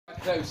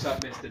Close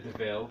up, Mr.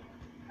 DeVille.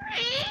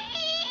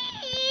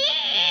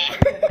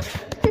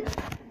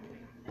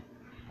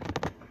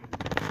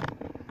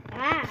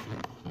 Ah.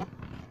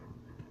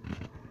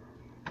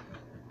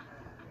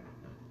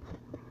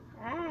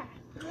 Ah.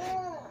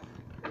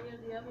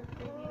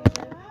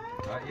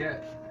 Not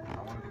yet.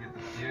 I wanted to get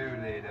the dew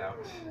laid out.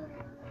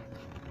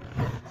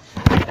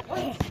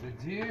 The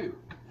dew.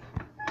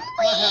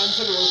 My hands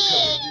are all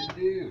covered in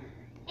dew.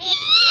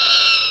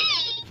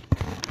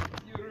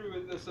 You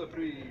ruined the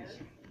surprise.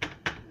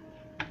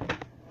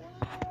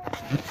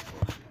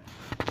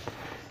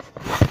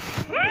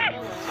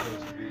 How it's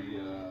supposed to be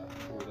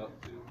pulled up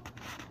to.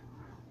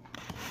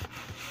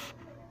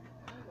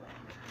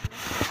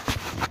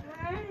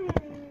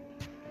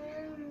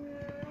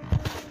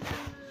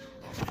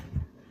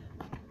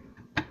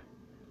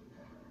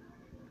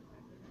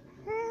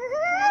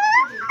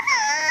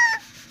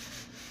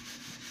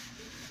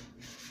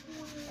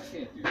 I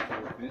can't do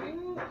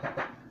 450.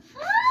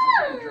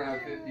 I can't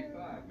drive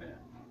 55, man.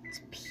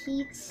 It's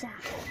pizza.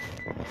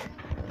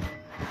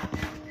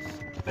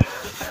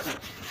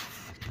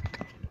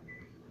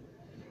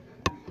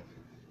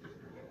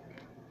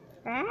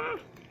 Ah.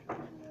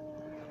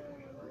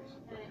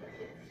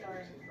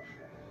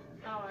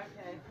 Oh,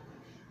 okay.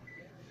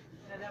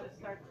 Yeah, that was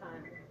start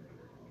time.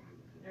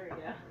 There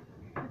we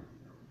go.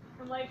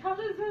 I'm like, how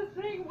does this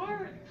thing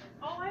work?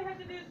 All I have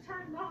to do is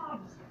turn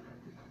knobs.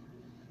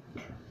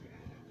 Too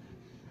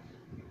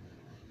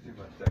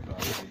much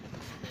technology.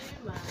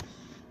 Too much.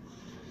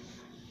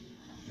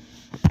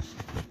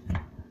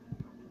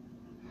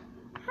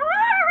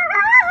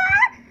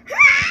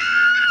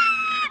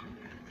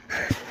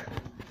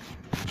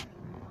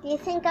 Do you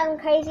think I'm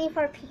crazy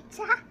for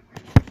pizza? Not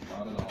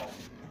at all.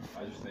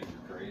 I just think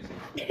you're crazy.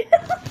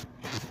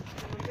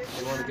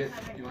 You want to give me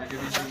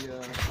the,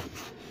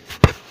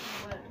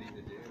 I need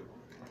the dew.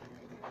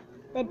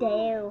 The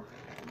dew.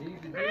 I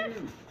need the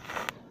dew.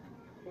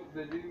 Put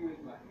the dew in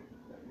my,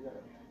 you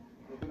gotta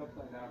flip it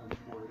upside down and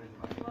pour it in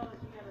my.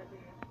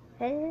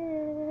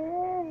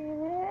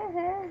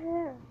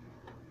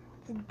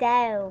 It's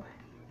dough.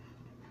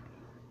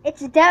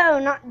 It's dough,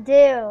 not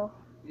dew.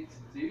 It's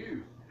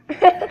dew.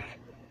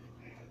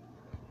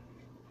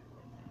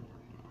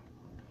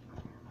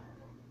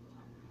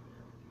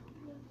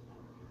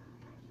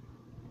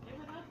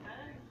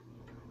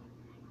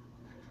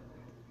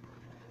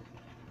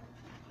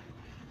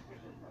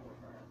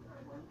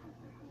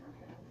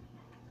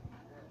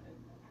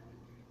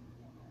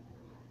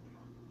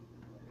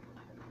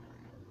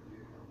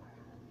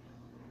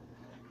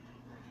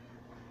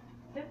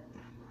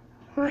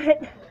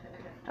 What?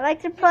 I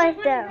like to play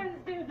What dough. are you guys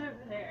doing over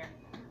there?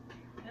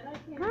 And I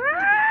can't. You got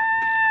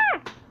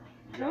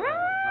a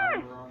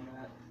timer on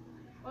that?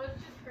 Well, it's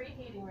just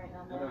preheating right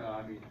now. No,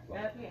 I mean,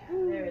 Yeah,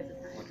 there is a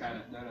time. what kind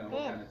of,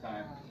 what kind of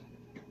time?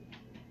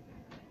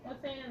 Well,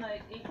 it's saying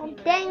like 18 Well,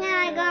 minutes. dang it,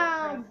 I until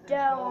got the crust is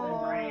dough golden all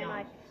over brown.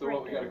 my So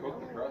what, we gotta cook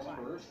the crust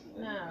first?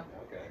 And then, No.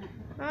 Okay.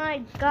 I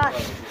got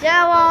dough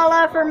all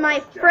over my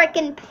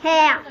frickin'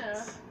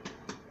 pants.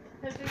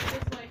 Because it's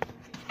just like,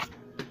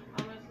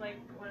 almost like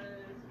one of those.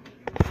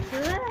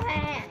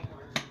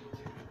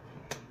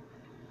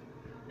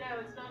 No,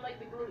 it's not like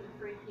the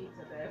gluten-free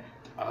pizza though.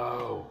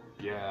 Oh,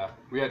 yeah.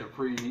 We had to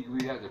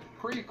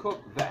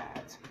pre-cook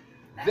that.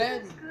 That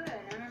Then was good.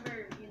 I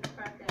remember you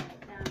brought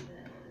that down to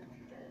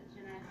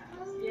Jeanette's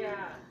house. Yeah,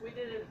 we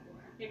did it.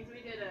 Because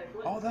we did a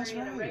Oh, that's gluten-free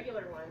and a right.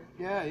 regular one.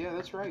 Yeah,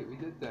 that's right. We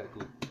did that.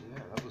 Yeah,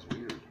 that was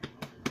weird.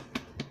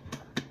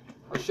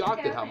 I was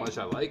shocked at how much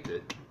I liked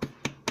it.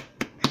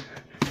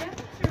 That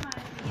just reminds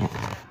me of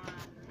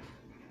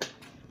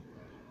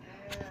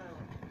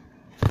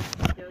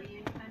the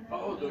doughy kind of.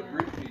 Oh, the Yeah.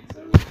 Greek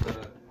pizza with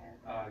the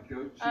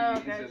goat cheese Oh,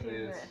 goat and cheese,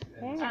 this.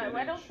 yeah. And I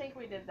spinach. don't think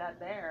we did that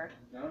there.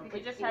 No? We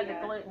just had the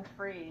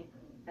gluten-free.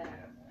 Yeah.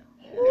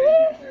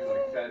 There's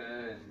like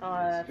feta and Oh,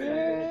 that's so spinach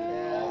good, and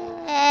yeah.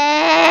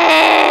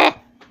 olives.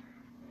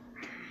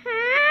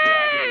 Yeah, I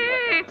can do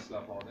that kind of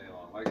stuff all day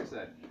long. Like I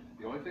said,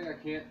 the only thing I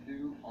can't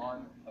do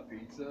on a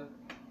pizza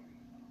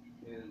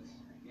is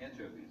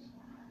anchovies.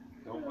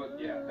 Don't put,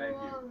 yeah,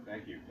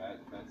 thank you.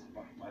 That's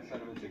my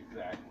sentiments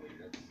exactly.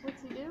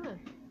 What's he doing?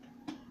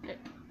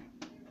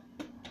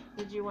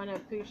 Did you want to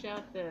push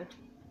out the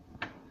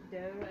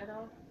dough at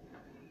all?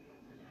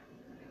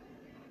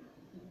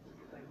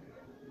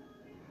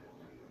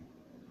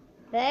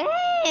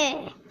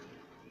 Hey!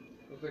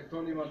 Looks like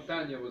Tony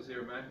Montana was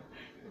here, man.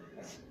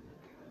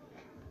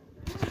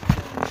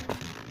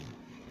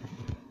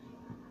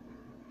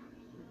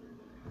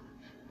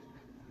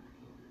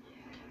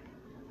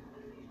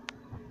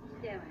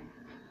 Doing.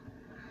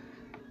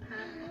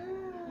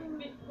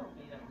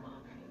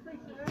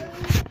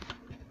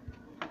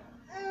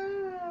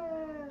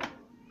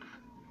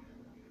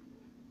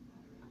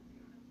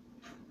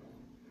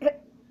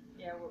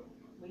 Yeah,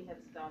 we had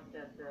stopped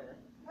at the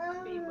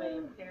Speedway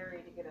in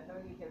Perry to get a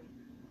hoagie because,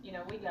 you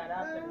know, we got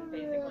up and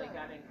basically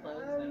got in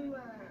clothes and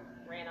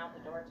ran out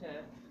the door to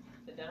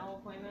the dental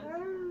appointments,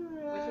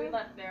 which we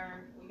left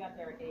there. We got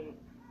there at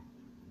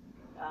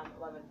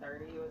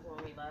 11:30 was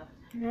when we left.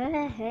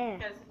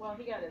 Because, well,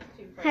 he got his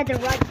two first. Had to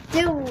write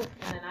do. And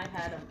then I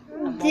had a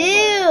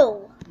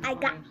Do. I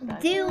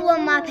got dew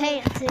on my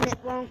pants and it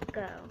won't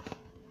go.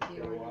 Do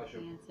you want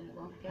your pants and it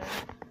won't go?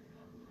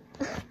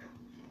 That's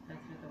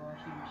what the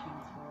washing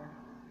machine's for.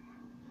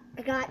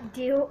 I got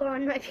dew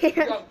on my You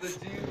pants. got the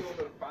dew on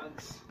the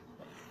pants.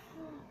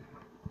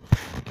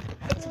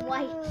 It's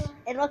white.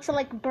 It looks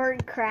like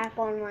bird crap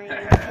on my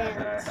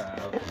pants.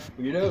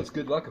 You know it's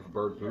good luck if a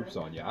bird poops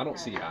on you. I don't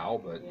see how,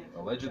 but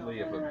allegedly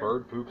if a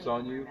bird poops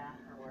on you,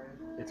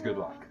 it's good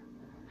luck.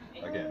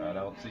 Again, I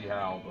don't see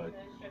how, but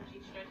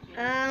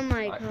Oh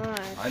my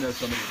god. I know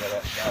somebody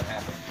that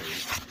happened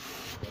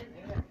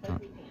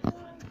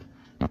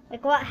to.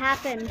 Like what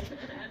happened?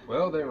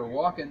 Well, they were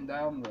walking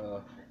down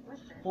the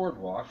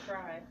boardwalk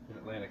Fry. in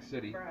Atlantic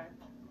City. Fry.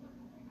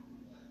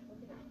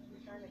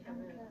 She's trying to come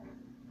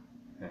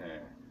in.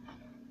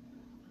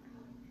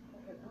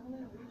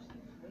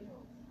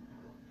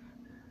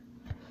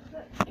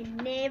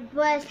 And it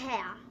was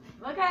hair.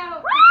 Look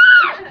out!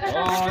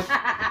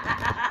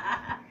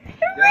 Oh,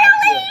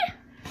 Really?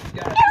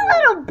 Gotcha.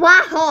 You little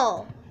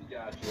butthole.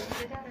 Gotcha.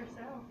 She did that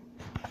herself.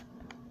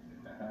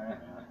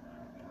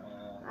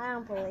 I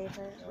don't believe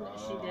it.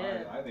 She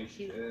did. I think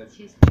she did.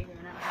 She's figuring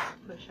out how to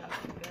push up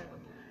and go.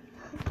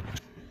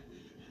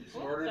 She's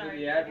smarter than sorry,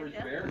 the did I average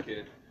get that? bear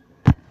kid.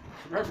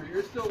 Remember,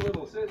 you're still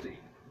little sissy.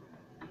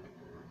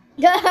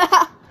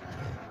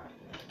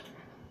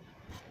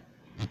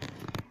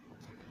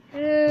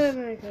 Oh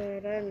my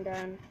god, I'm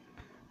done.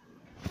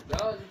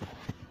 Done.